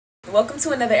Welcome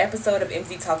to another episode of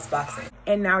MZ Talks Boxing.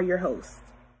 And now your host.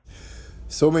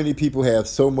 So many people have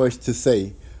so much to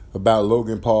say about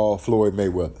Logan Paul, Floyd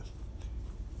Mayweather.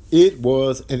 It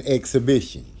was an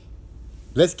exhibition.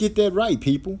 Let's get that right,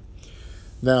 people.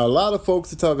 Now, a lot of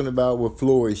folks are talking about what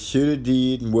Floyd should have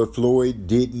did and what Floyd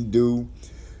didn't do.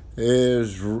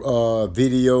 There's a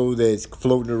video that's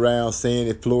floating around saying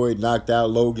that Floyd knocked out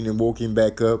Logan and woke him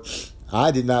back up.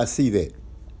 I did not see that.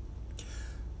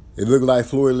 It looked like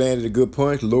Floyd landed a good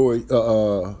punch.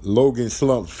 Logan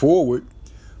slumped forward,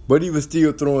 but he was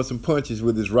still throwing some punches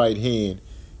with his right hand,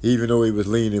 even though he was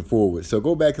leaning forward. So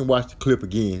go back and watch the clip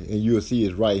again, and you'll see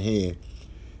his right hand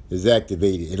is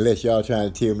activated, unless y'all trying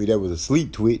to tell me that was a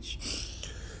sleep twitch.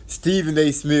 Stephen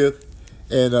A. Smith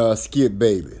and Skip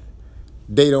Baby,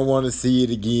 they don't want to see it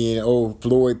again. Oh,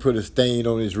 Floyd put a stain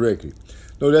on his record.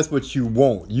 No, that's what you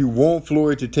want. You want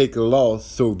Floyd to take a loss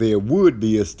so there would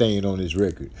be a stain on his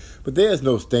record. But there's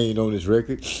no stain on his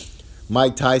record.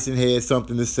 Mike Tyson had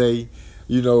something to say.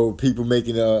 You know, people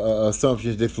making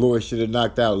assumptions that Floyd should have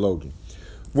knocked out Logan.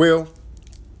 Well,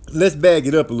 let's bag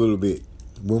it up a little bit.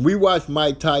 When we watched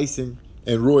Mike Tyson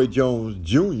and Roy Jones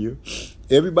Jr.,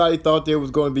 everybody thought there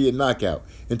was going to be a knockout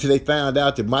until they found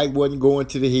out that Mike wasn't going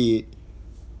to the head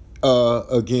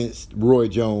against Roy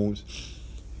Jones.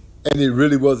 And it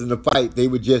really wasn't a fight. They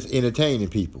were just entertaining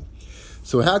people.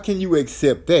 So how can you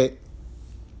accept that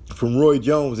from Roy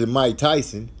Jones and Mike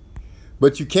Tyson,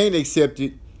 but you can't accept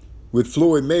it with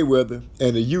Floyd Mayweather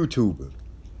and a YouTuber?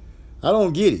 I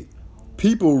don't get it.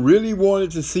 People really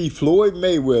wanted to see Floyd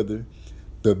Mayweather,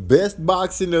 the best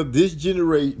boxer of this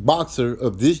generation,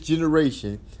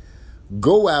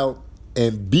 go out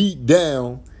and beat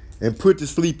down and put to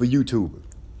sleep a YouTuber.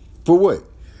 For what?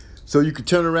 So you could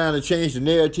turn around and change the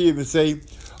narrative and say,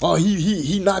 oh,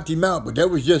 he knocked him out, but that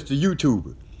was just a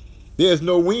YouTuber. There's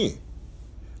no win.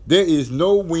 There is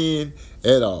no win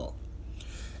at all.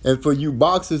 And for you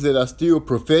boxers that are still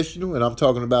professional, and I'm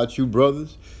talking about you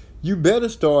brothers, you better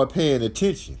start paying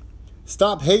attention.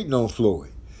 Stop hating on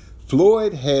Floyd.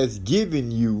 Floyd has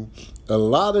given you a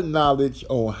lot of knowledge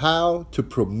on how to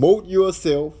promote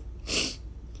yourself,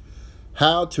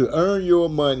 how to earn your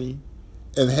money,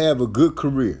 and have a good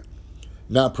career.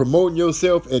 Now, promoting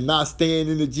yourself and not staying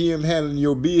in the gym handling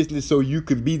your business so you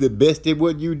can be the best at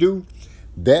what you do,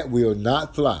 that will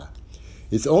not fly.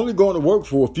 It's only going to work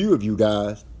for a few of you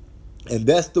guys, and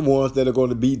that's the ones that are going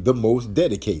to be the most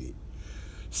dedicated.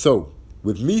 So,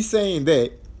 with me saying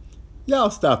that, y'all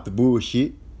stop the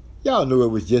bullshit. Y'all knew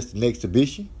it was just an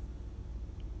exhibition.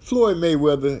 Floyd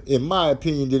Mayweather, in my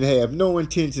opinion, didn't have no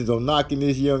intentions on knocking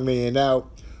this young man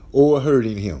out or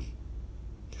hurting him.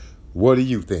 What do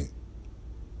you think?